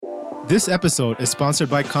This episode is sponsored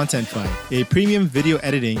by Contentify, a premium video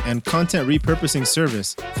editing and content repurposing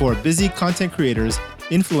service for busy content creators,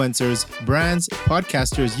 influencers, brands,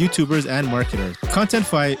 podcasters, YouTubers, and marketers.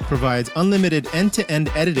 Contentify provides unlimited end-to-end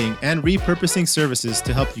editing and repurposing services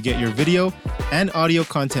to help you get your video and audio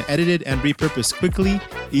content edited and repurposed quickly,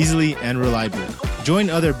 easily, and reliably. Join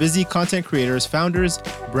other busy content creators, founders,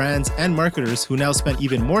 brands, and marketers who now spend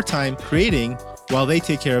even more time creating while they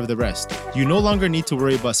take care of the rest. You no longer need to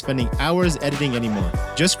worry about spending hours editing anymore.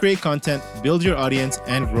 Just create content, build your audience,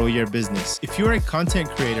 and grow your business. If you're a content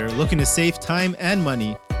creator looking to save time and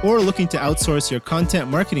money, or looking to outsource your content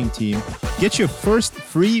marketing team, get your first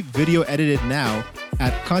free video edited now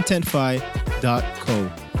at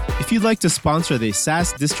contentify.co. If you'd like to sponsor the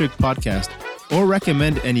SaaS District podcast or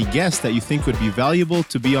recommend any guest that you think would be valuable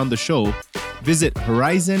to be on the show, visit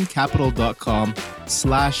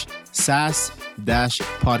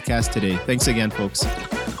horizoncapital.com/SaaS-podcast today. Thanks again, folks.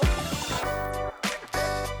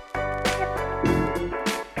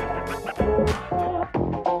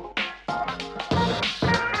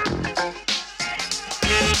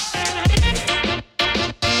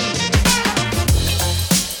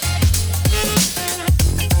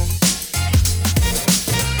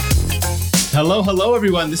 Hello,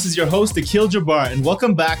 everyone. This is your host, Akhil Jabbar, and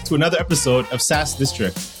welcome back to another episode of SaaS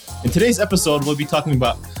District. In today's episode, we'll be talking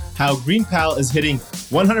about how GreenPal is hitting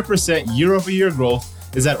 100% year-over-year growth,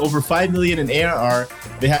 is at over 5 million in ARR,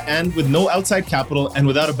 and with no outside capital and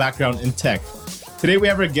without a background in tech. Today, we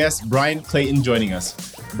have our guest, Brian Clayton, joining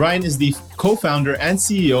us. Brian is the co-founder and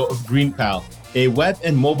CEO of GreenPal, a web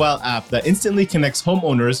and mobile app that instantly connects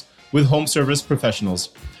homeowners with home service professionals.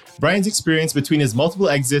 Brian's experience between his multiple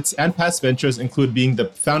exits and past ventures include being the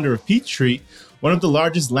founder of Peachtree, one of the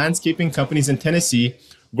largest landscaping companies in Tennessee,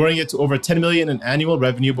 growing it to over 10 million in annual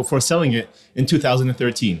revenue before selling it in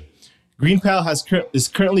 2013. GreenPal is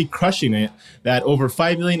currently crushing it at over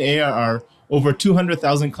 5 million ARR, over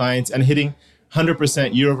 200,000 clients, and hitting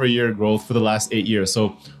 100% year-over-year growth for the last 8 years.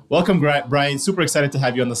 So welcome, Brian. Super excited to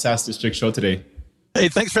have you on the SaaS District show today. Hey,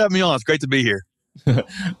 thanks for having me on. It's great to be here.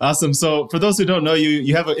 Awesome. So for those who don't know,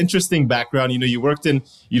 you have an interesting background. You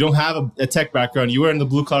don't have a tech background. You were in the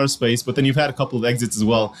blue collar space, but then you've had a couple of exits as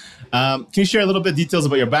well. Can you share a little bit details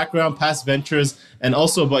about your background, past ventures, and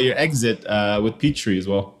also about your exit with Peachtree as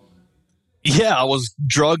well? Yeah, I was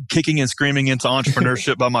drugged kicking and screaming into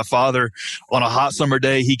entrepreneurship by my father. On a hot summer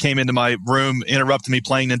day, he came into my room, interrupted me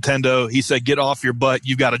playing Nintendo. He said, "Get off your butt.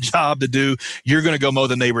 You've got a job to do. You're going to go mow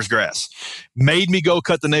the neighbor's grass." Made me go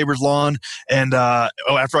cut the neighbor's lawn. And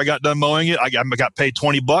after I got done mowing it, I got paid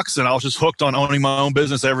 $20, and I was just hooked on owning my own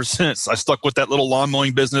business ever since. I stuck with that little lawn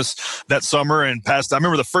mowing business that summer and passed. I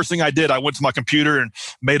remember the first thing I did, I went to my computer and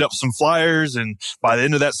made up some flyers. And by the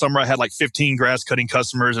end of that summer, I had like 15 grass cutting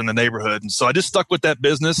customers in the neighborhood. And so I just stuck with that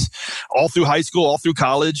business all through high school, all through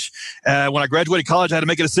college. When I graduated college, I had to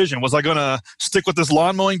make a decision. Was I going to stick with this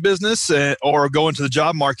lawn mowing business or go into the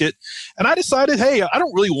job market? And I decided, hey, I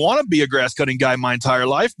don't really want to be a grass cutting guy my entire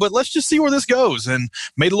life, but let's just see where this goes. And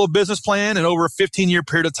made a little business plan. And over a 15-year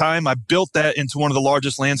period of time, I built that into one of the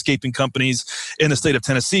largest landscaping companies in the state of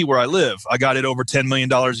Tennessee where I live. I got it over $10 million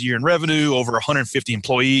a year in revenue, over 150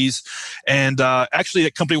 employees. And actually,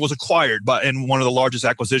 that company was acquired in one of the largest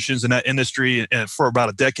acquisitions in that industry for about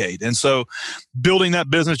a decade. And so building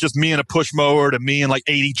that business, just me and a push mower to me and like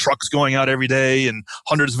 80 trucks going out every day and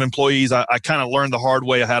hundreds of employees, I kind of learned the hard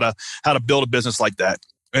way how to build a business like that.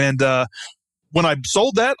 And when I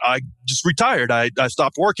sold that, I just retired. I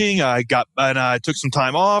stopped working. I took some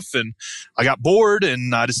time off and I got bored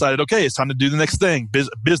and I decided, okay, it's time to do the next thing.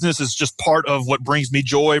 Business is just part of what brings me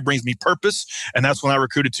joy, brings me purpose. And that's when I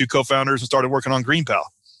recruited 2 co-founders and started working on GreenPal.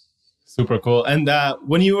 Super cool. And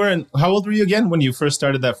when you were how old were you again when you first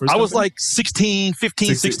started that first I company? was like 16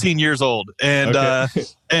 years old. And okay.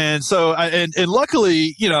 And so and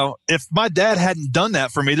luckily, if my dad hadn't done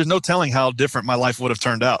that for me, there's no telling how different my life would have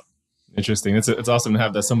turned out. Interesting. It's awesome to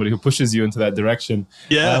have that somebody who pushes you into that direction.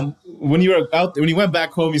 Yeah. When you went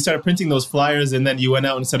back home, you started printing those flyers, and then you went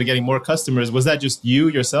out and started getting more customers. Was that just you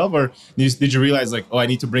yourself, or did you realize like, oh, I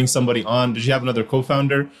need to bring somebody on? Did you have another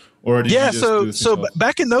co-founder, or did you just do this yourself?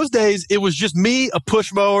 Back in those days, it was just me, a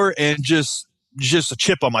push mower, and just a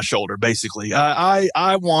chip on my shoulder, basically.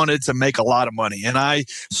 I wanted to make a lot of money, and I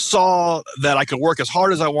saw that I could work as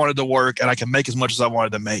hard as I wanted to work, and I could make as much as I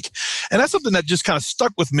wanted to make. And that's something that just kind of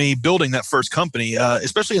stuck with me building that first company,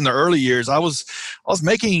 especially in the early years. I was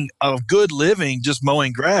making a good living just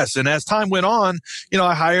mowing grass. And as time went on,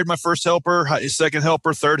 I hired my first helper, second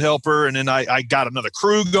helper, third helper, and then I got another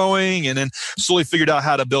crew going, and then slowly figured out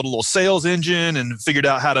how to build a little sales engine and figured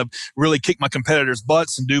out how to really kick my competitors'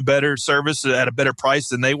 butts and do better service at a better price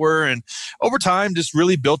than they were. And over time, just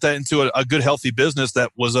really built that into a good, healthy business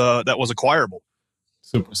that was acquirable.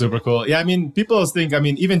 Super, super cool. Yeah, I mean, people think,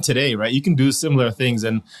 even today, right, you can do similar things.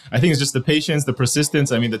 And I think it's just the patience, the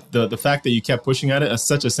persistence. I mean, the fact that you kept pushing at it as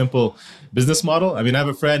such a simple business model. I mean, I have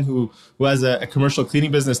a friend who has a commercial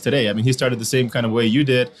cleaning business today. I mean, he started the same kind of way you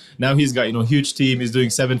did. Now he's got, a huge team. He's doing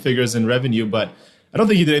 7 figures in revenue, but I don't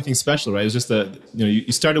think he did anything special, right? It was just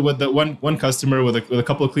you started with the one customer with a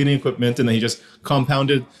couple of cleaning equipment, and then he just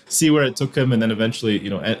compounded, see where it took him, and then eventually,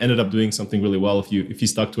 ended up doing something really well if he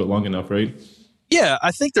stuck to it long enough, right? Yeah,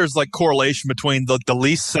 I think there's like correlation between the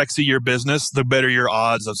least sexy your business, the better your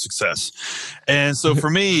odds of success. And so for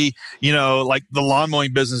me, like the lawn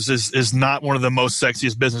mowing business is not one of the most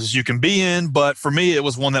sexiest businesses you can be in. But for me, it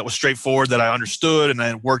was one that was straightforward, that I understood and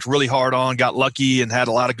I worked really hard on, got lucky and had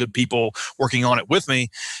a lot of good people working on it with me.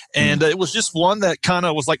 And it was just one that kind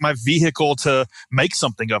of was like my vehicle to make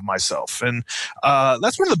something of myself. And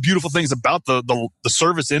that's one of the beautiful things about the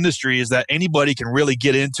service industry, is that anybody can really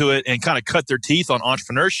get into it and kind of cut their teeth on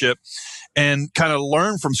entrepreneurship and kind of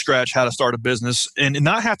learn from scratch how to start a business and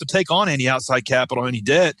not have to take on any outside capital, any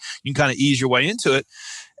debt. You can kind of ease your way into it.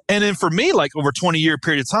 And then for me, like over a 20-year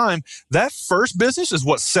period of time, that first business is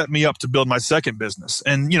what set me up to build my second business.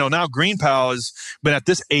 And, now GreenPal has been at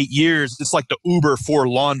this 8 years. It's like the Uber for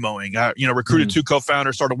lawn mowing. I, recruited 2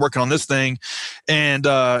 co-founders, started working on this thing. And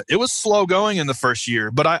it was slow going in the first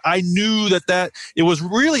year. But I knew that it was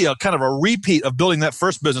really a kind of a repeat of building that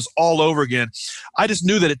first business all over again. I just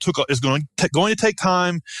knew that it's going to take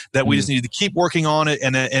time, that we just needed to keep working on it.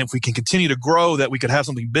 And if we can continue to grow, that we could have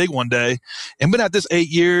something big one day. And been at this 8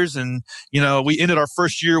 years. And, we ended our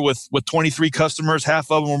first year with 23 customers. Half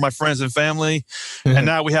of them were my friends and family. And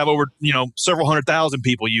now we have over, several 100,000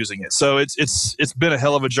 people using it. So it's been a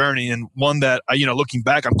hell of a journey, and one that, looking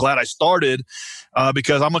back, I'm glad I started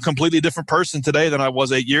because I'm a completely different person today than I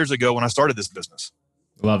was 8 years ago when I started this business.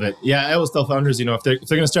 Love it. Yeah, I always tell founders, if they're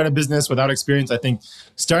going to start a business without experience, I think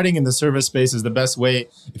starting in the service space is the best way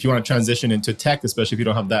if you want to transition into tech, especially if you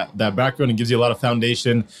don't have that background. It gives you a lot of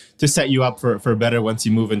foundation to set you up for better once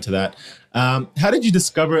you move into that. How did you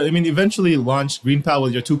discover, eventually launched GreenPal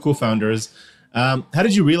with your 2 co-founders. How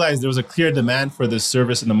did you realize there was a clear demand for this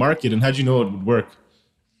service in the market, and how did you know it would work?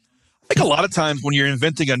 I think a lot of times when you're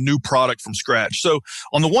inventing a new product from scratch. So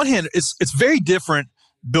on the one hand, it's very different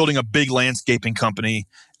building a big landscaping company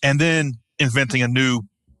and then inventing a new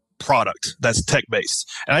product that's tech-based.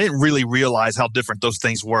 And I didn't really realize how different those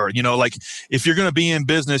things were. Like if you're going to be in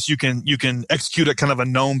business, you can execute a kind of a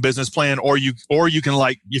known business plan, or you can,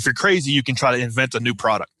 like, if you're crazy, you can try to invent a new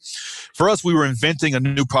product. For us, we were inventing a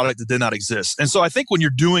new product that did not exist. And so I think when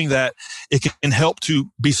you're doing that, it can help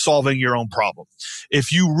to be solving your own problem.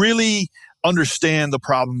 If you really understand the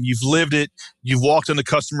problem, you've lived it, you've walked in the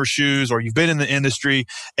customer's shoes, or you've been in the industry.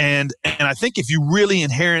 And I think if you really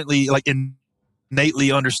inherently, like,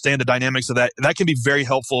 innately understand the dynamics of that can be very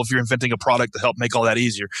helpful if you're inventing a product to help make all that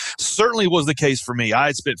easier. Certainly was the case for me. I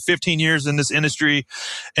had spent 15 years in this industry,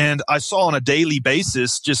 and I saw on a daily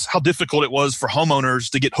basis just how difficult it was for homeowners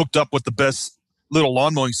to get hooked up with the best little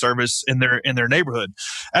lawn mowing service in their neighborhood.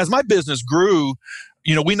 As my business grew,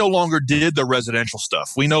 we no longer did the residential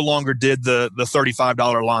stuff. We no longer did the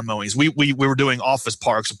 $35 lawn mowings. We were doing office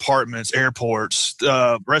parks, apartments, airports,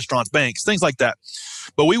 restaurants, banks, things like that.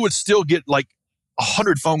 But we would still get like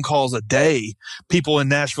 100 phone calls a day, people in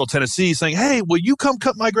Nashville, Tennessee saying, "Hey, will you come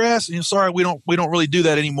cut my grass?" And sorry, we don't really do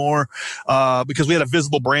that anymore because we had a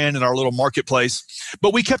visible brand in our little marketplace.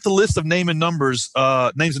 But we kept a list of names and numbers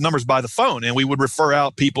by the phone, and we would refer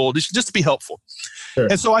out people just to be helpful. Sure.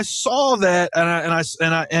 And so I saw that,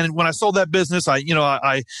 and when I sold that business, I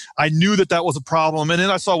knew that was a problem. And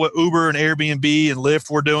then I saw what Uber and Airbnb and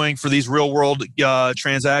Lyft were doing for these real world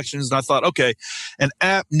transactions, and I thought, okay, an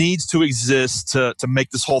app needs to exist to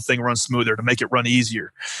make this whole thing run smoother, to make it run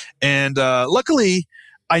easier. And luckily,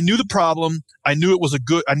 I knew the problem. I knew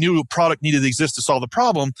I knew a product needed to exist to solve the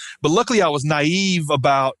problem. But luckily, I was naive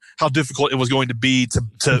about how difficult it was going to be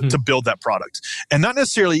to build that product. And not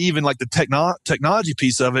necessarily even like the technology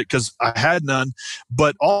piece of it, because I had none,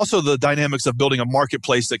 but also the dynamics of building a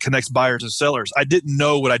marketplace that connects buyers and sellers. I didn't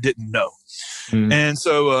know what I didn't know. And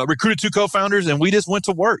so recruited 2 co-founders, and we just went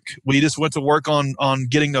to work. We just went to work on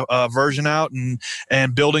getting the version out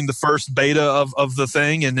and building the first beta of the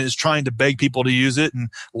thing, and is trying to beg people to use it and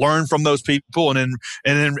learn from those people, and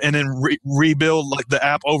then rebuild like the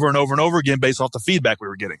app over and over and over again based off the feedback we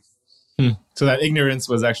were getting. So that ignorance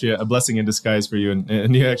was actually a blessing in disguise for you,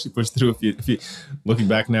 and you actually pushed through. If you looking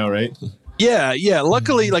back now, right? Yeah.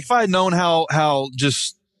 Luckily, like if I had known how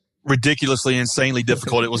just ridiculously, insanely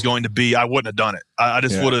difficult it was going to be, I wouldn't have done it. I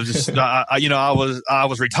just would have just, I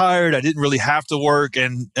was retired. I didn't really have to work.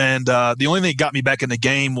 And the only thing that got me back in the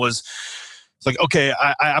game was, it's like, okay,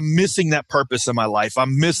 I'm missing that purpose in my life.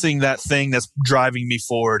 I'm missing that thing that's driving me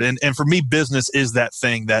forward. And for me, business is that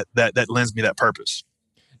thing that lends me that purpose.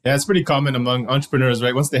 Yeah, it's pretty common among entrepreneurs,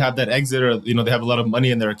 right? Once they have that exit, or they have a lot of money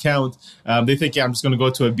in their account, they think, yeah, I'm just going to go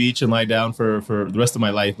to a beach and lie down for the rest of my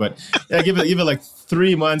life. But yeah, give it like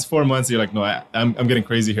 3 months, 4 months, you're like, no, I'm getting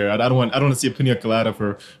crazy here. I don't want to see a pina colada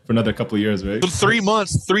for another couple of years, right? 3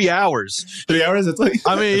 months, 3 hours. 3 hours? It's like,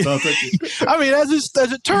 I mean, as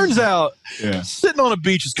it turns out, sitting on a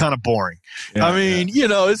beach is kind of boring. Yeah,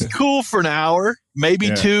 it's cool for an hour, maybe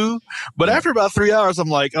 2, but after about 3 hours, I'm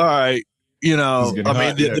like, all right.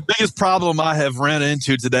 The biggest problem I have ran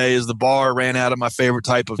into today is the bar ran out of my favorite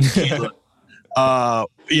type of tequila.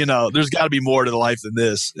 There's got to be more to the life than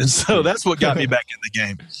this. And so that's what got me back in the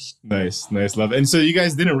game. Nice, love. And so you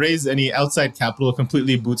guys didn't raise any outside capital,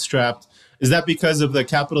 completely bootstrapped. Is that because of the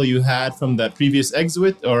capital you had from that previous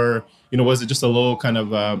exit, or, was it just a low kind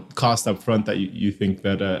of cost up front that you think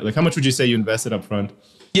that, how much would you say you invested up front?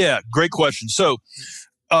 Yeah, great question. So,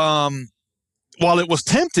 while it was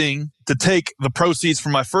tempting to take the proceeds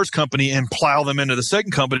from my first company and plow them into the second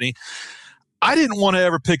company, I didn't want to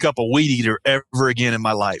ever pick up a weed eater ever again in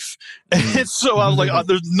my life. And so I was like,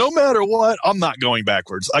 there's no matter what, I'm not going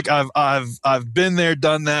backwards. Like I've been there,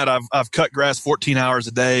 done that. I've cut grass 14 hours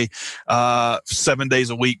a day, 7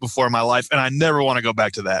 days a week before in my life. And I never want to go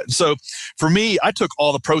back to that. And so for me, I took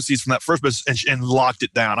all the proceeds from that first business and locked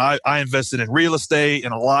it down. I invested in real estate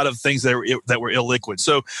and a lot of things that were illiquid.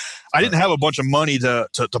 So I didn't have a bunch of money to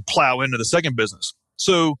plow into the second business.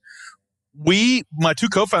 So my 2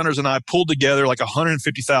 co-founders and I pulled together like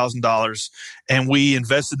 $150,000, and we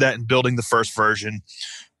invested that in building the first version,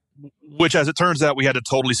 which, as it turns out, we had to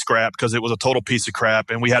totally scrap because it was a total piece of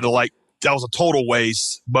crap, and we had to that was a total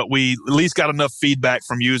waste, but we at least got enough feedback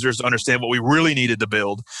from users to understand what we really needed to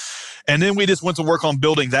build. And then we just went to work on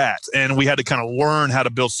building that, and we had to kind of learn how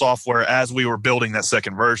to build software as we were building that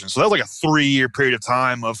second version. So that was like a 3-year period of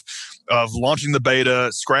time of launching the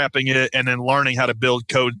beta, scrapping it, and then learning how to build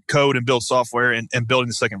code and build software and building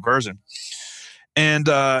the second version. And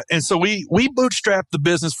so we bootstrapped the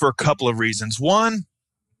business for a couple of reasons. One,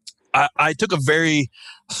 I took a very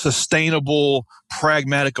sustainable,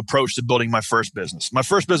 pragmatic approach to building my first business. My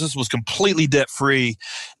first business was completely debt-free,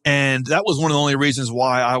 and that was one of the only reasons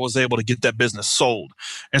why I was able to get that business sold.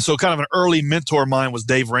 And so kind of an early mentor of mine was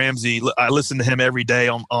Dave Ramsey. I listened to him every day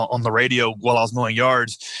on the radio while I was mowing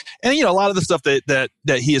yards. And, a lot of the stuff that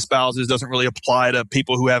he espouses doesn't really apply to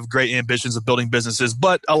people who have great ambitions of building businesses,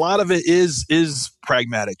 but a lot of it is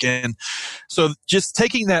pragmatic. And so just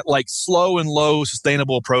taking that slow and low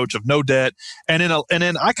sustainable approach of no debt, and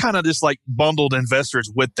then I kind of just bundled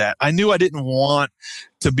investors with that. I knew I didn't want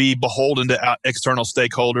to be beholden to external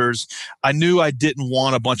stakeholders. I knew I didn't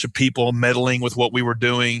want a bunch of people meddling with what we were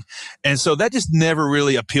doing. And so that just never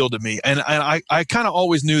really appealed to me. And I kind of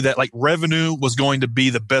always knew that revenue was going to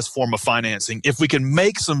be the best form of financing. If we can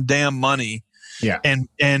make some damn money, and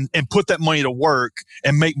put that money to work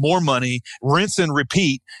and make more money, rinse and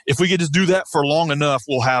repeat. If we could just do that for long enough,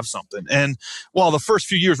 we'll have something. And while the first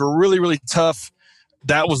few years were really, really tough,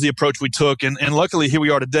 that was the approach we took. And luckily here we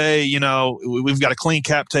are today. We've got a clean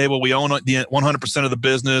cap table. We own 100% of the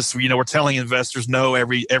business. We're telling investors no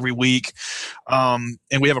every week. And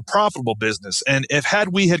we have a profitable business. And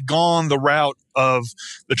had we gone the route of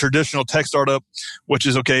the traditional tech startup, which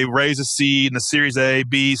is raise a seed and a series A,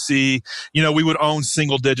 B, C, we would own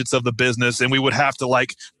single digits of the business, and we would have to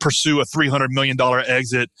pursue a $300 million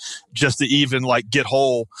exit just to even get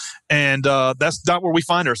whole. And that's not where we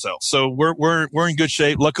find ourselves. So we're in good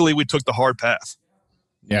shape. Luckily, we took the hard path.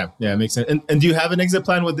 Yeah, it makes sense. And do you have an exit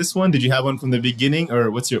plan with this one? Did you have one from the beginning, or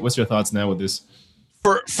what's your thoughts now with this?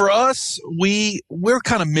 For us, we're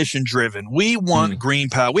kind of mission driven. We want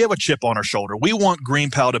GreenPal. We have a chip on our shoulder. We want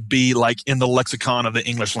GreenPal to be in the lexicon of the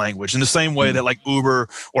English language, in the same way that Uber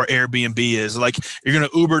or Airbnb is. You're going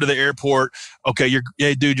to Uber to the airport. Okay,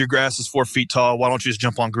 hey dude, your grass is 4 feet tall. Why don't you just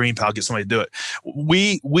jump on GreenPal, get somebody to do it?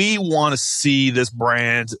 We want to see this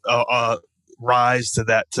brand rise to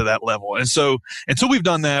that level. And so until we've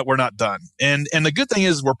done that, we're not done. And the good thing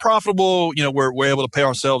is we're profitable. We're able to pay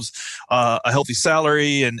ourselves a healthy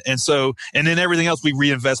salary. And then everything else we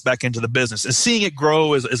reinvest back into the business. And seeing it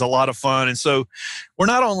grow is a lot of fun. And so we're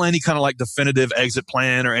not on any kind of definitive exit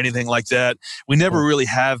plan or anything like that. We never really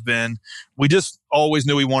have been. We just always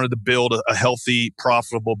knew we wanted to build a healthy,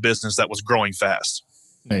 profitable business that was growing fast.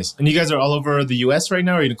 Nice. And you guys are all over the US right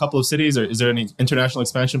now? Are you in a couple of cities, or is there any international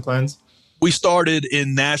expansion plans? We started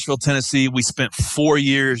in Nashville, Tennessee. We spent 4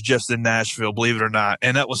 years just in Nashville, believe it or not.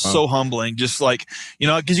 And that was so humbling. Just like,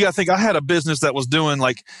 because you got to think, I had a business that was doing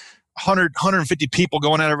like 150 people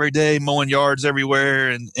going out every day, mowing yards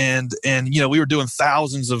everywhere. And we were doing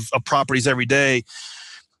thousands of properties every day.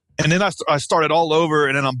 And then I started all over,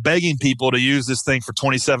 and then I'm begging people to use this thing for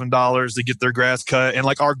 $27 to get their grass cut. And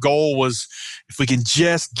like our goal was, if we can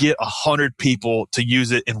just get 100 people to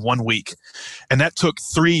use it in 1 week, and that took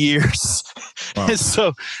 3 years. Wow. and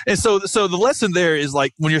so the lesson there is,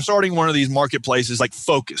 like, when you're starting one of these marketplaces, like,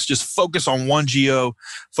 just focus on one geo,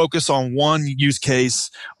 focus on one use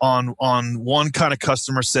case, on one kind of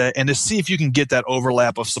customer set, and to see if you can get that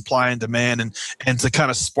overlap of supply and demand, and to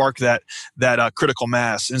kind of spark that critical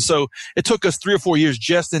mass. And so it took us 3 or 4 years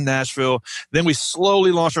just in Nashville. Then we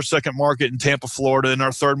slowly launched our second market in Tampa, Florida, and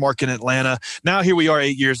our third market in Atlanta. Now here we are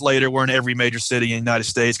 8 years later. We're in every major city in the United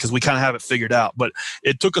States because we kind of have it figured out. But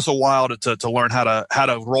it took us a while to learn how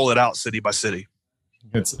to roll it out city by city.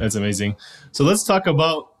 That's amazing. So let's talk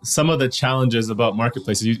about some of the challenges about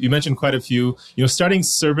marketplaces. You mentioned quite a few. Starting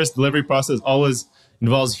service delivery process always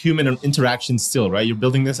involves human interaction still, right? You're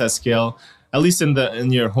building this at scale, at least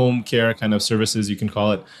in your home care kind of services, you can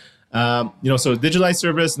call it. So digitalized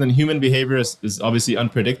service and then human behavior is obviously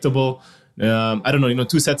unpredictable. I don't know,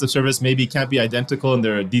 two sets of service maybe can't be identical in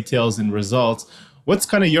their details and results. What's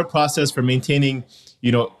kind of your process for maintaining,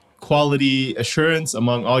 quality assurance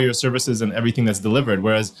among all your services and everything that's delivered?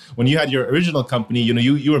 Whereas when you had your original company,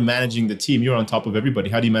 you were managing the team, you were on top of everybody.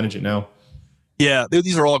 How do you manage it now? Yeah,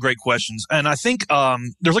 these are all great questions. And I think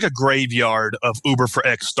there's like a graveyard of Uber for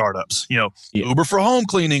X startups. Uber for home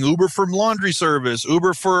cleaning, Uber for laundry service,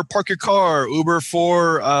 Uber for park your car, Uber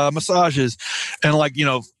for massages. And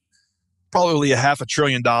probably $500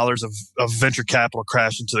 billion of venture capital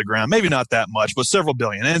crashed into the ground. Maybe not that much, but several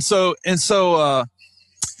billion. And so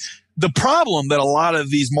the problem that a lot of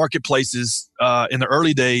these marketplaces in the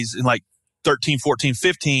early days, in like 13, 14,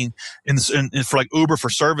 15, and for like Uber for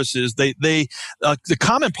services, the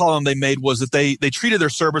common problem they made was that they treated their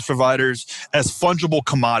service providers as fungible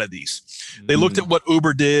commodities. They looked at what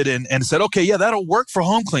Uber did and said, okay, yeah, that'll work for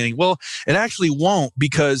home cleaning. Well, it actually won't,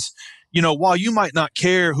 because while you might not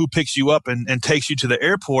care who picks you up and takes you to the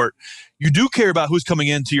airport, you do care about who's coming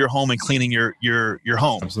into your home and cleaning your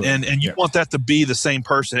home. Absolutely. And you want that to be the same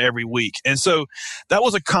person every week. And so that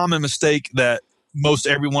was a common mistake that most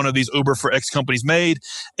every one of these Uber for X companies made.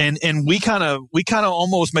 And we kind of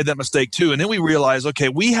almost made that mistake too. And then we realized, okay,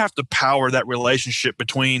 we have to power that relationship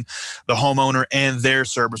between the homeowner and their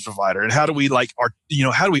service provider. And how do we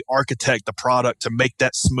architect the product to make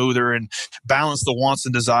that smoother and balance the wants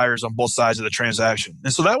and desires on both sides of the transaction?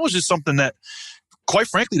 And so that was just something that, quite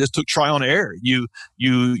frankly, this took trial and error. You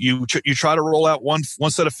try to roll out one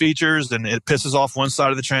set of features, and it pisses off one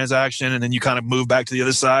side of the transaction, and then you kind of move back to the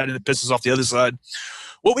other side, and it pisses off the other side.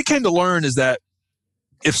 What we came to learn is that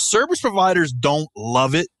if service providers don't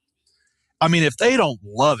love it, if they don't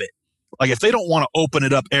love it, like if they don't want to open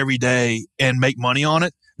it up every day and make money on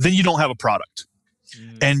it, then you don't have a product.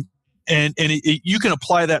 And you can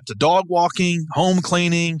apply that to dog walking, home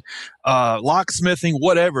cleaning, locksmithing,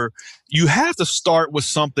 whatever. You have to start with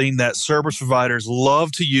something that service providers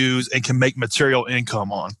love to use and can make material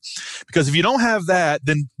income on. Because if you don't have that,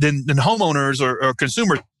 then homeowners or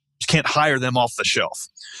consumers can't hire them off the shelf.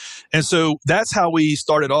 And so that's how we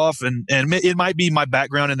started off. And it might be my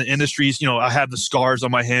background in the industries. I have the scars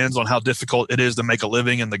on my hands on how difficult it is to make a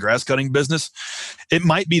living in the grass cutting business. It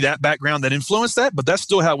might be that background that influenced that, but that's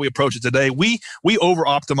still how we approach it today. We over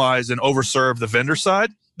optimize and overserve the vendor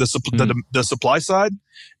side, the supply side,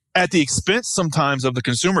 at the expense sometimes of the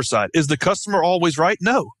consumer side. Is the customer always right?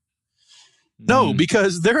 No,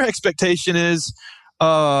 because their expectation is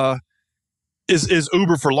Uber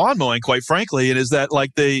for lawn mowing, quite frankly. And is that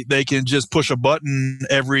like they can just push a button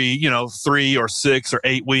every 3 or 6 or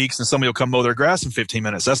 8 weeks and somebody will come mow their grass in 15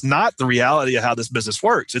 minutes. That's not the reality of how this business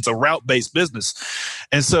works. It's a route-based business.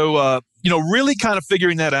 And so really kind of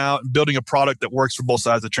figuring that out and building a product that works for both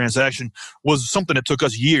sides of the transaction was something that took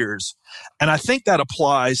us years. And I think that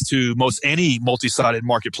applies to most any multi-sided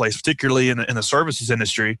marketplace, particularly in the services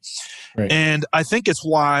industry. Right. And I think it's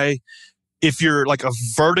why, if you're like a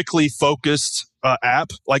vertically focused app,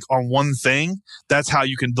 like on one thing, that's how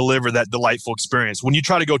you can deliver that delightful experience. When you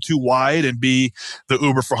try to go too wide and be the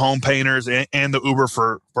Uber for home painters and the Uber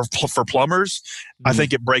for plumbers, I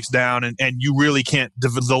think it breaks down and you really can't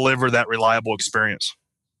deliver that reliable experience.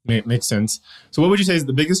 Makes sense. So, what would you say is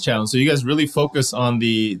the biggest challenge? So, you guys really focus on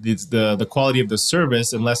the quality of the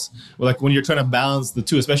service, unless, well, like when you're trying to balance the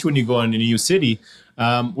two, especially when you go in a new city.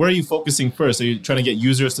 Where are you focusing first? Are you trying to get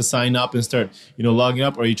users to sign up and start, logging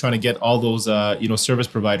up, or are you trying to get all those, service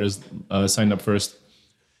providers signed up first?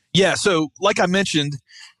 Yeah. So, like I mentioned,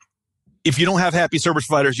 if you don't have happy service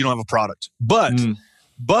providers, you don't have a product. But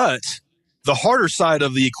the harder side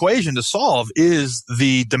of the equation to solve is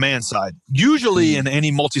the demand side. Usually in any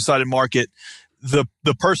multi-sided market, the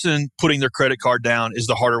person putting their credit card down is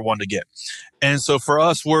the harder one to get. And so for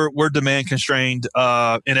us, we're demand constrained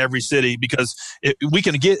in every city because we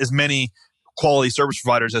can get as many quality service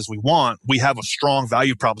providers as we want. We have a strong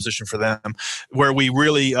value proposition for them where we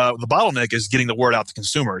really, the bottleneck is getting the word out to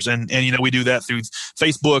consumers. And we do that through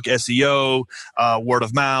Facebook, SEO, word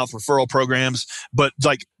of mouth, referral programs, but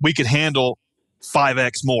like we could handle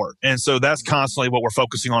 5x more. And so that's constantly what we're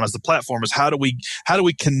focusing on as the platform is how do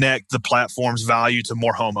we connect the platform's value to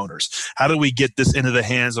more homeowners? How do we get this into the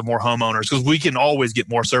hands of more homeowners? Because we can always get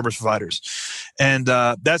more service providers. And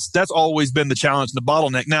that's always been the challenge and the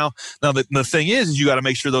bottleneck. Now the thing is you got to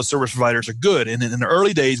make sure those service providers are good. And in the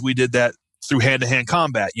early days, we did that through hand-to-hand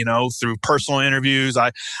combat, through personal interviews.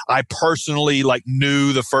 I personally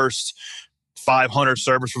knew the first 500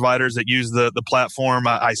 service providers that use the platform.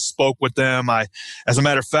 I spoke with them. As a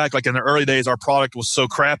matter of fact, in the early days, our product was so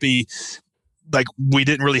crappy, we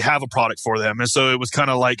didn't really have a product for them. And so it was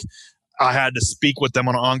kind of like I had to speak with them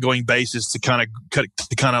on an ongoing basis to kind of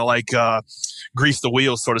grease the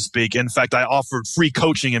wheels, so to speak. In fact, I offered free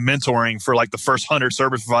coaching and mentoring for the first 100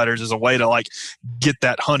 service providers as a way to get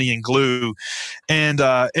that honey and glue. And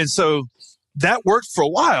so that worked for a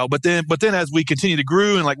while, but then as we continued to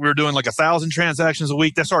grow and we were doing 1,000 transactions a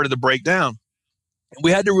week, that started to break down.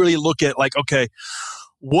 We had to really look at okay,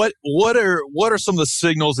 what are some of the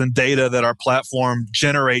signals and data that our platform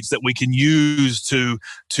generates that we can use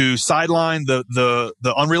to sideline the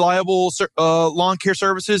unreliable lawn care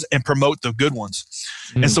services and promote the good ones.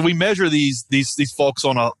 And so we measure these folks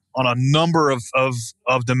on a number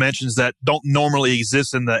of dimensions that don't normally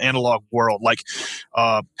exist in the analog world.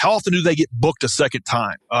 How often do they get booked a second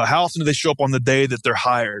time? How often do they show up on the day that they're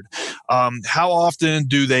hired? How often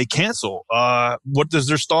do they cancel? What does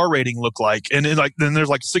their star rating look like? And then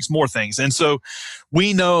there's 6 more things. And so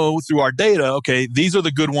we know through our data, okay, these are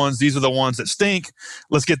the good ones. These are the ones that stink.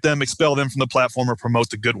 Let's expel them from the platform or promote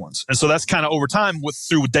the good ones. And so that's kind of over time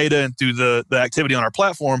through data and through the activity on our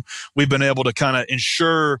platform, we've been able to kind of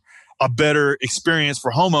ensure a better experience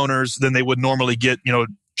for homeowners than they would normally get,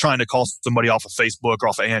 trying to call somebody off of Facebook or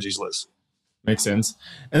off of Angie's List. Makes sense.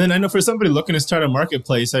 And then I know for somebody looking to start a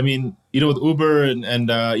marketplace, I mean, with Uber and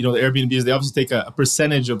the Airbnbs, they obviously take a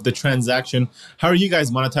percentage of the transaction. How are you guys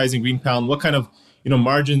monetizing GreenPal? What kind of,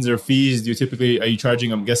 margins or fees are you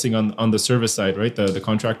charging, I'm guessing, on the service side, right? The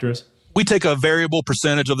contractors? We take a variable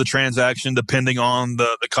percentage of the transaction depending on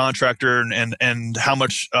the contractor and how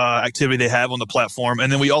much activity they have on the platform.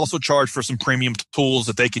 And then we also charge for some premium tools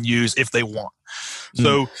that they can use if they want.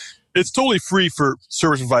 So it's totally free for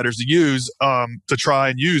service providers to use, to try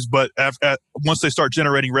and use. But once they start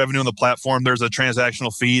generating revenue on the platform, there's a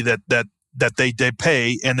transactional fee that they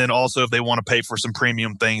pay. And then also if they want to pay for some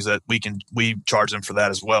premium things that we charge them for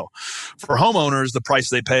that as well. For homeowners, the price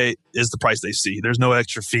they pay is the price they see. There's no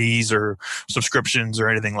extra fees or subscriptions or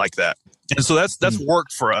anything like that. And so that's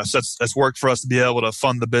worked for us. That's worked for us to be able to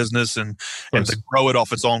fund the business and to grow it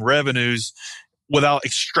off its own revenues without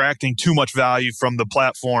extracting too much value from the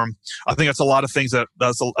platform. I think that's a lot of things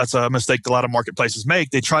that's a mistake a lot of marketplaces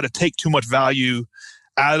make. They try to take too much value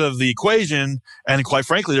out of the equation, and quite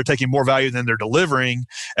frankly, they're taking more value than they're delivering,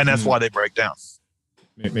 and that's why they break down.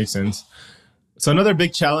 It makes sense. So another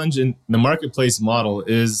big challenge in the marketplace model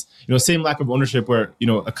is, same lack of ownership where,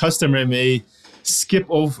 a customer may skip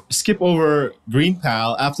over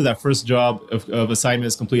GreenPal after that first job of assignment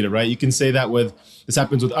is completed, right? You can say that this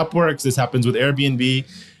happens with Upworks, this happens with Airbnb.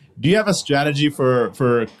 Do you have a strategy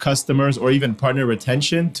for customers or even partner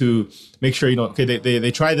retention to make sure, okay,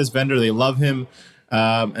 they try this vendor, they love him,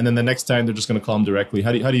 and then the next time they're just going to call him directly?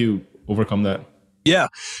 How do you overcome that? Yeah.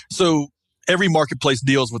 So every marketplace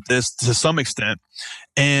deals with this to some extent.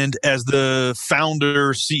 And as the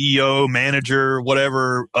founder, CEO, manager,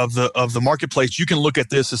 whatever of the marketplace, you can look at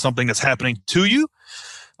this as something that's happening to you.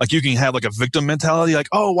 You can have a victim mentality,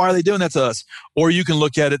 oh, why are they doing that to us? Or you can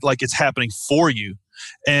look at it like it's happening for you.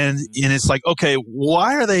 And it's okay,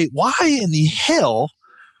 why in the hell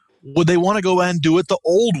would they want to go and do it the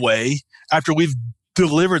old way after we've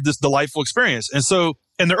delivered this delightful experience? And so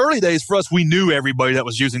in the early days for us, we knew everybody that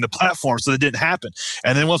was using the platform, so that didn't happen.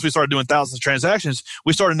 And then once we started doing thousands of transactions,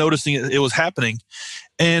 we started noticing it was happening.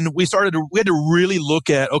 And we had to really look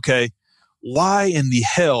at, okay, why in the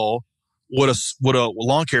hell would a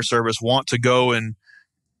lawn care service want to go and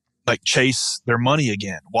like chase their money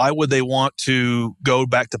again? Why would they want to go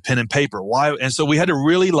back to pen and paper? Why? And so we had to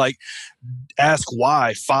really like ask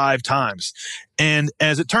why 5 times. And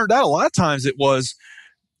as it turned out, a lot of times it was,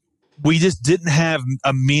 we just didn't have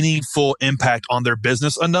a meaningful impact on their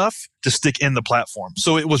business enough to stick in the platform.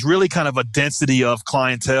 So it was really kind of a density of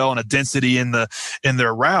clientele and a density in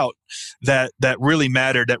their route that really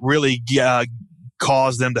mattered, that really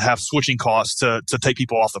caused them to have switching costs to take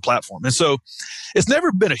people off the platform. And so it's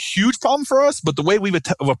never been a huge problem for us, but the way we've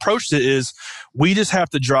approached it is we just have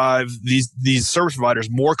to drive these service providers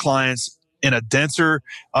more clients in a denser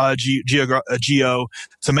geo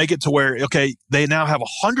to make it to where, okay, they now have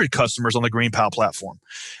 100 customers on the GreenPal platform.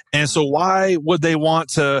 And so why would they want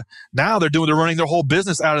to, now they're running their whole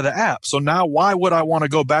business out of the app. So now why would I want to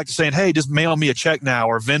go back to saying, hey, just mail me a check now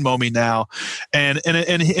or Venmo me now? And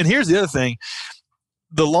here's the other thing.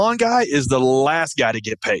 The lawn guy is the last guy to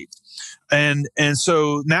get paid. And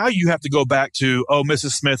so now you have to go back to, oh,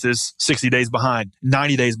 Mrs. Smith is 60 days behind,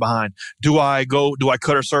 90 days behind. Do I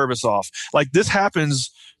cut her service off? Like this happens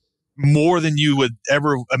more than you would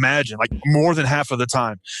ever imagine, like more than half of the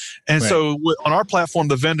time. And so on our platform,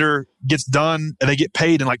 the vendor gets done and they get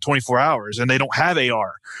paid in like 24 hours and they don't have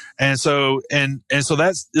AR. And so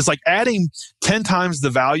it's like adding 10 times the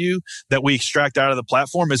value that we extract out of the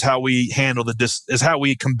platform is how we handle is how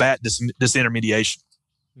we combat disintermediation.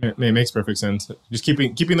 It makes perfect sense. Just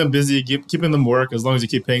keeping them busy, keeping them work. As long as you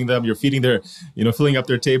keep paying them, you're feeding filling up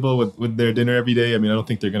their table with their dinner every day. I mean, I don't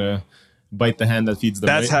think they're gonna bite the hand that feeds them.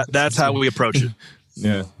 That's how we approach it.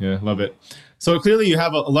 Yeah, love it. So clearly, you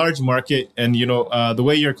have a large market, and the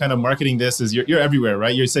way you're kind of marketing this is you're everywhere,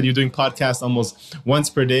 right? You said you're doing podcasts almost once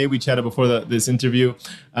per day. We chatted before this interview.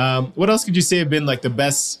 What else could you say have been like the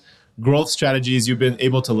best growth strategies you've been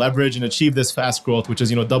able to leverage and achieve this fast growth, which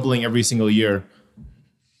is doubling every single year?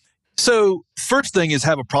 So first thing is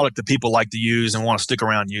have a product that people like to use and want to stick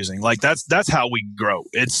around using. Like that's how we grow.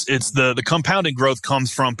 It's the compounding growth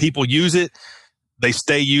comes from people use it, they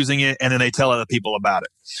stay using it, and then they tell other people about it.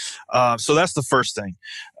 So that's the first thing.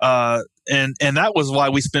 And that was why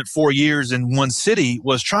we spent 4 years in one city,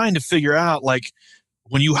 was trying to figure out, like,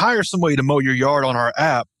 when you hire somebody to mow your yard on our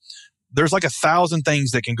app, there's like 1,000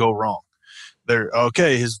 things that can go wrong.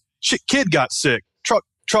 His kid got sick.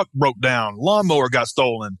 Truck broke down, lawnmower got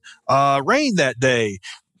stolen, rained that day,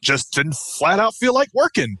 just didn't flat out feel like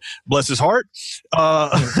working, bless his heart.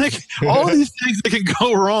 All of these things that can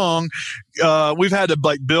go wrong, we've had to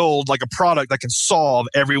like build like a product that can solve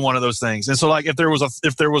every one of those things. And so like if there was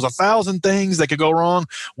 1,000 things that could go wrong,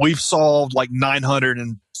 we've solved like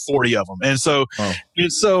 940 of them. And so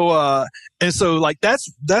like that's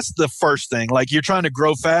the first thing. Like you're trying to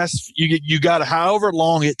grow fast, you got to, however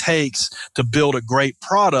long it takes to build a great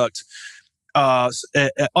product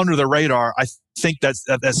under the radar. I think that's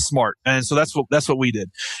smart. And so that's what we did.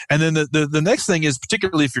 And then the next thing is,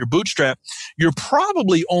 particularly if you're bootstrap, you're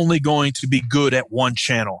probably only going to be good at one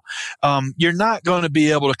channel. You're not going to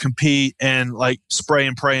be able to compete and like spray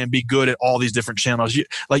and pray and be good at all these different channels.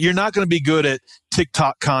 You're not going to be good at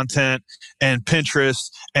TikTok content and Pinterest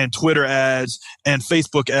and Twitter ads and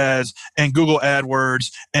Facebook ads and Google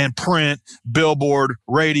AdWords and print, billboard,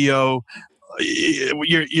 radio.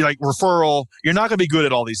 You're like referral. You're not going to be good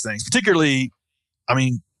at all these things, particularly. I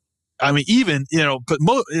mean, even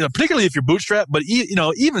particularly if you're bootstrapped, but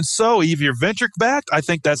even so, if you're venture backed, I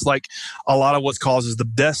think that's like a lot of what causes the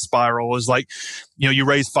death spiral. Is like, you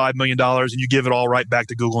raise $5 million and you give it all right back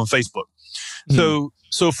to Google and Facebook.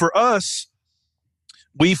 So for us,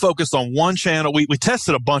 we focused on one channel. We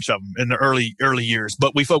tested a bunch of them in the early years,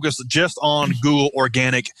 but we focused just on Google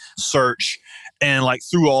organic search. And like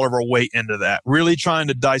threw all of our weight into that, really trying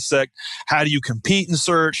to dissect how do you compete in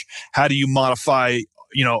search? How do you modify,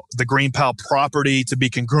 the GreenPal property to be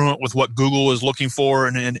congruent with what Google is looking for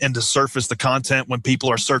and to surface the content when people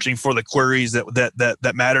are searching for the queries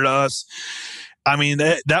that matter to us. I mean,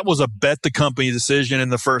 that was a bet the company decision in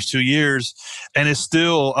the first 2 years, and it's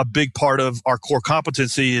still a big part of our core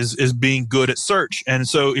competency is being good at search. And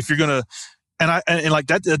so if you're going to, and like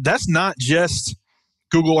that's not just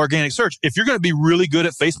Google organic search. If you're going to be really good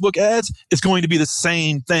at Facebook ads, it's going to be the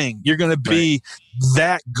same thing. You're going to be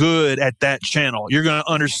that good at that channel. You're going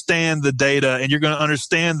to understand the data, and you're going to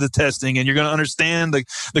understand the testing, and you're going to understand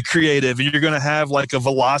the creative, and you're going to have like a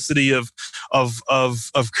velocity of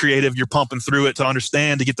creative you're pumping through it to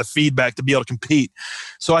understand, to get the feedback, to be able to compete.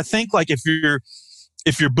 So I think like if you're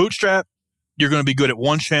bootstrapped, you're going to be good at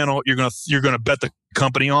one channel. You're going to bet the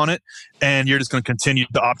company on it, and you're just going to continue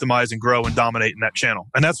to optimize and grow and dominate in that channel.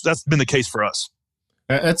 And that's been the case for us.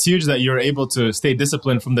 That's huge that you're able to stay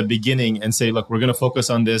disciplined from the beginning and say, look, we're going to focus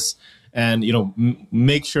on this and,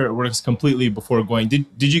 make sure it works completely before going.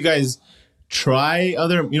 Did you guys try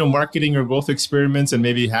other, marketing or growth experiments and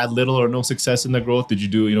maybe had little or no success in the growth? Did you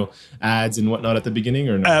do, ads and whatnot at the beginning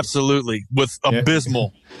or no? Absolutely. With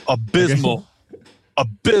abysmal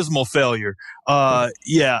failure.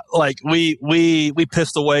 Like we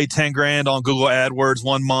pissed away 10 grand on Google AdWords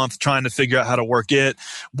 1 month trying to figure out how to work it.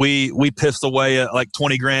 We pissed away at like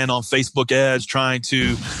 20 grand on Facebook ads trying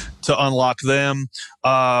to unlock them.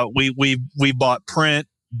 We bought print.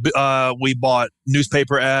 We bought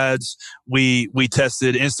newspaper ads. We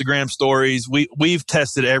tested Instagram stories. We've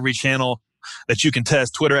tested every channel that you can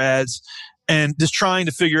test, Twitter ads. And just trying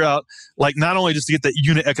to figure out, like, not only just to get the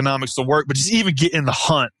unit economics to work, but just even get in the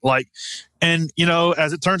hunt. Like, and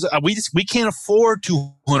as it turns out, we can't afford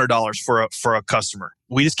 $200 for a customer.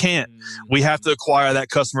 We just can't. We have to acquire that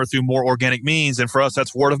customer through more organic means. And for us,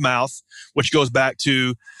 that's word of mouth, which goes back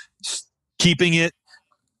to keeping it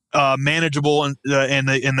manageable and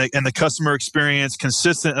the customer experience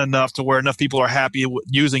consistent enough to where enough people are happy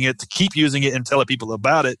using it to keep using it and telling people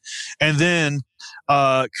about it, and then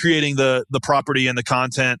creating the property and the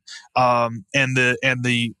content and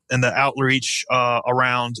the outreach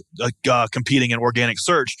around competing in organic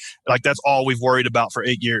search. Like, that's all we've worried about for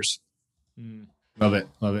 8 years. Love it.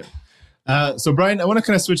 So Brian, I want to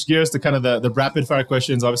kind of switch gears to kind of the rapid fire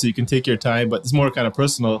questions. Obviously, you can take your time, but it's more kind of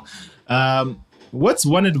personal. What's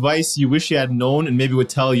one advice you wish you had known and maybe would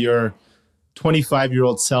tell your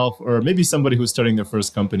 25-year-old self, or maybe somebody who's starting their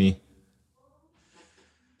first company?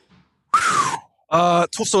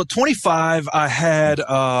 So at 25, I had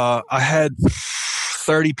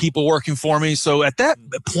 30 people working for me. So at that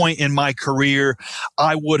point in my career,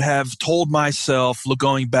 I would have told myself,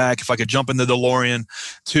 going back, if I could jump in the DeLorean,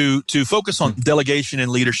 to focus on delegation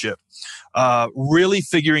and leadership. Really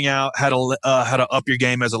figuring out how to up your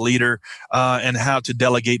game as a leader, and how to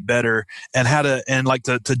delegate better, and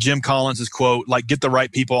to Jim Collins' quote, like, get the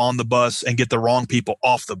right people on the bus and get the wrong people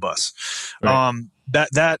off the bus. Right.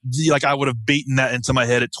 That I would have beaten that into my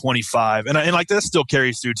head at 25, and like that still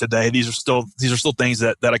carries through today. These are still things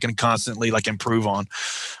that I can constantly improve on.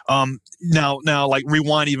 Now like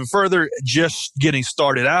rewind even further, just getting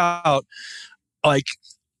started out, like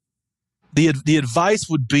the advice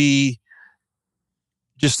would be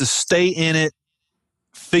just to stay in it,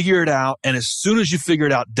 figure it out, and as soon as you figure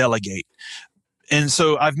it out, delegate. And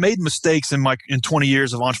so I've made mistakes in 20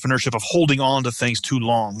 years of entrepreneurship of holding on to things too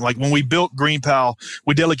long. Like when we built GreenPal,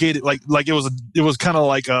 we delegated like it was kind of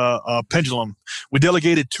like a pendulum. We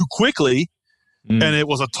delegated too quickly, and it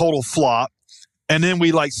was a total flop. And then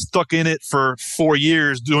we stuck in it for 4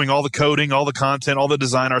 years doing all the coding, all the content, all the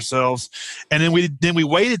design ourselves. And then we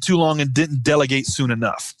waited too long and didn't delegate soon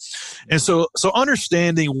enough. And so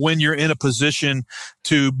understanding when you're in a position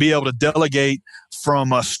to be able to delegate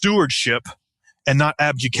from stewardship and not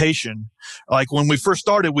abdication. Like when we first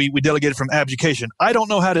started, we delegated from abdication. I don't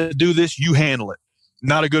know how to do this. You handle it.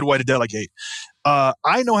 Not a good way to delegate. I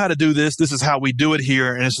know how to do this. This is how we do it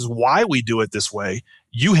here. And this is why we do it this way.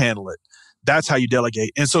 You handle it. That's how you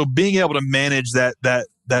delegate. And so being able to manage that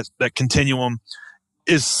continuum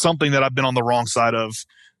is something that I've been on the wrong side of,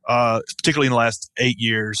 particularly in the last 8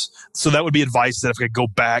 years. So that would be advice that if I could go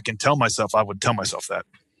back and tell myself, I would tell myself that.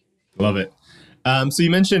 Love it. So you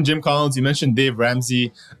mentioned Jim Collins, you mentioned Dave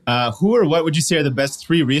Ramsey. Who or what would you say are the best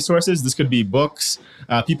 3 resources? This could be books,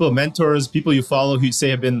 people, mentors, people you follow who you say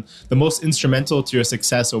have been the most instrumental to your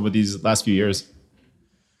success over these last few years.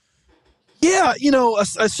 Yeah,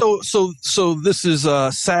 so this is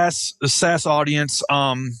a SaaS audience.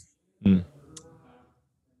 One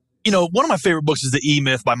of my favorite books is The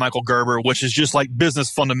E-Myth by Michael Gerber, which is just like business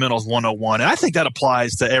fundamentals 101. And I think that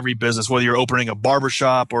applies to every business, whether you're opening a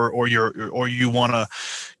barbershop or you want to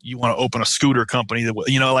open a scooter company.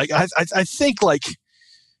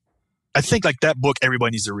 I think that book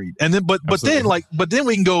everybody needs to read. And then but then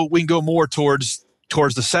we can go more towards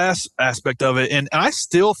the SaaS aspect of it. And I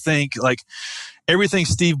still think everything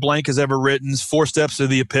Steve Blank has ever written, 4 Steps to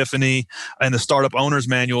the Epiphany and the Startup Owner's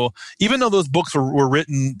Manual, even though those books were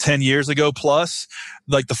written 10 years ago plus,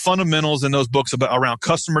 the fundamentals in those books around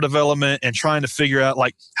customer development and trying to figure out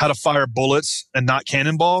how to fire bullets and not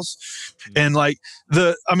cannonballs. And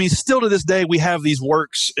still to this day, we have these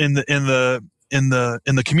works in the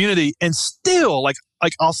community, and still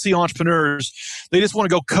I'll see entrepreneurs, they just want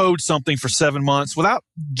to go code something for 7 months without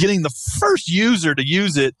getting the first user to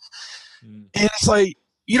use it. And it's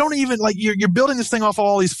you don't even like you're building this thing off of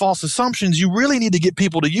all these false assumptions. You really need to get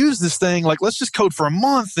people to use this thing. Like, let's just code for a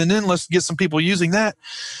month and then let's get some people using that.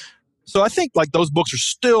 So I think like those books are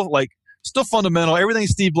still fundamental. Everything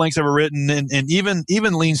Steve Blank's ever written, and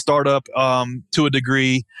even Lean Startup to a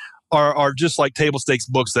degree are just like table stakes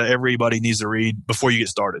books that everybody needs to read before you get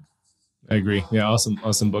started. I agree. Yeah,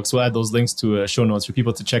 awesome books. We'll add those links to show notes for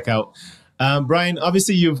people to check out. Brian,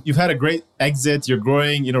 obviously you've had a great exit. You're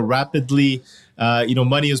growing, rapidly.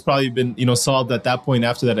 Money has probably been, solved at that point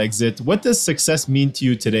after that exit. What does success mean to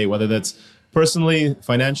you today? Whether that's personally,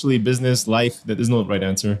 financially, business, life, that is no right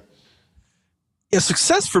answer. Yeah,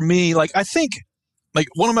 success for me, like I think, like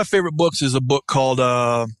one of my favorite books is a book called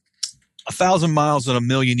 1,000 Miles in a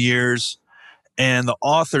Million Years. And the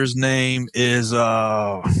author's name is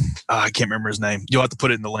I can't remember his name. You'll have to put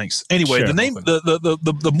it in the links. Anyway, sure, the name,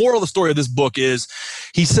 the moral of the story of this book is,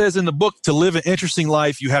 he says in the book, to live an interesting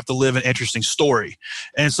life, you have to live an interesting story.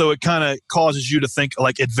 And so it kind of causes you to think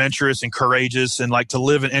like adventurous and courageous, and like to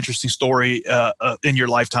live an interesting story in your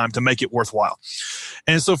lifetime to make it worthwhile.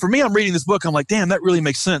 And so for me, I'm reading this book, I'm like, damn, that really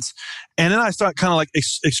makes sense. And then I start kind of like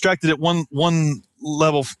extracted it one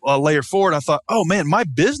layer forward. I thought, oh man, my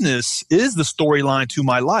business is the storyline to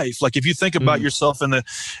my life. Like if you think about yourself in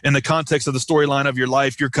the context of the storyline of your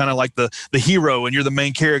life, you're kind of like the hero, and you're the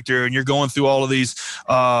main character, and you're going through all of these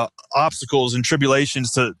obstacles and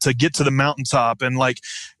tribulations to get to the mountaintop. And like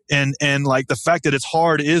and like the fact that it's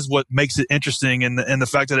hard is what makes it interesting, and the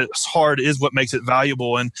fact that it's hard is what makes it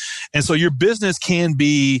valuable. And so your business can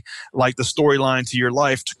be like the storyline to your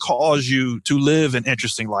life to cause you to live an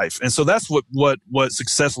interesting life. And so that's what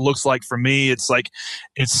success looks like for me. It's like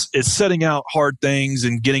it's setting out hard things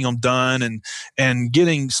and getting them done, and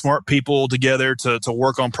getting smart people together to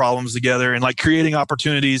work on problems together, and like creating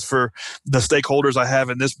opportunities for the stakeholders I have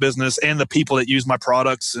in this business and the people that use my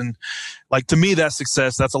products. And like, to me, that's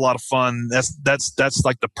success. That's a lot of fun. That's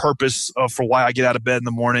like the purpose for why I get out of bed in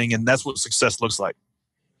the morning. And that's what success looks like.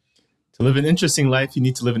 To live an interesting life, you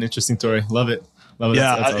need to live an interesting story. Love it. Love it.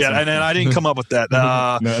 Yeah. That's awesome. And I didn't come up with that.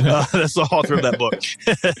 That's the author of that book.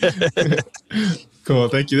 Cool.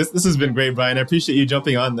 Thank you. This has been great, Brian. I appreciate you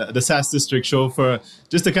jumping on the SaaS District show. For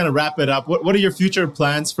just to kind of wrap it up, what are your future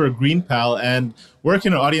plans for GreenPal, and where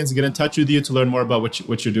can our audience get in touch with you to learn more about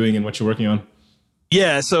what you're doing and what you're working on?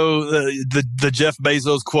 Yeah, so the Jeff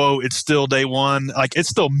Bezos quote, it's still day one. Like, it's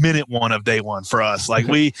still minute one of day one for us. Like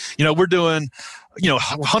we're doing,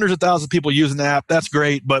 hundreds of thousands of people using the app. That's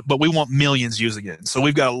great, but we want millions using it. So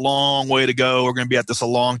we've got a long way to go. We're going to be at this a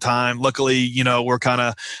long time. Luckily, we're kind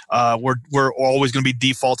of we're always going to be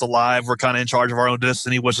default alive. We're kind of in charge of our own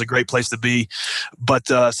destiny, which is a great place to be. But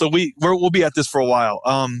so we'll be at this for a while.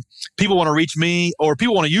 People want to reach me, or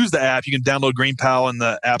people want to use the app, you can download GreenPal in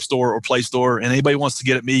the App Store or Play Store. And anybody wants to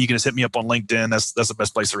get at me, you can just hit me up on LinkedIn. That's the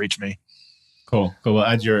best place to reach me. Cool. We'll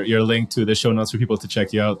add your link to the show notes for people to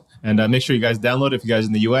check you out. And make sure you guys download it if you guys are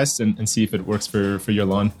in the US, and see if it works for your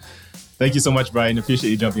lawn. Thank you so much, Brian.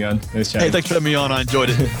 Appreciate you jumping on. Nice chat. Hey, thanks for having me on. I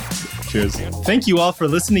enjoyed it. Cheers. Thank you all for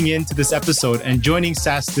listening in to this episode and joining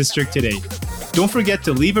SaaS District today. Don't forget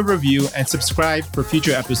to leave a review and subscribe for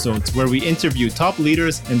future episodes where we interview top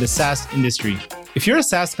leaders in the SaaS industry. If you're a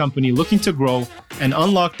SaaS company looking to grow and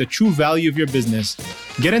unlock the true value of your business,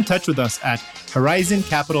 get in touch with us at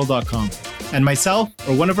horizoncapital.com. And myself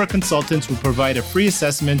or one of our consultants will provide a free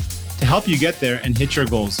assessment to help you get there and hit your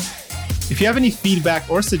goals. If you have any feedback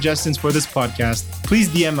or suggestions for this podcast, please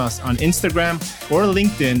DM us on Instagram or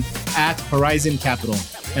LinkedIn at Horizon Capital,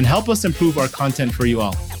 and help us improve our content for you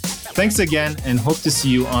all. Thanks again, and hope to see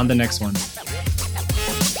you on the next one.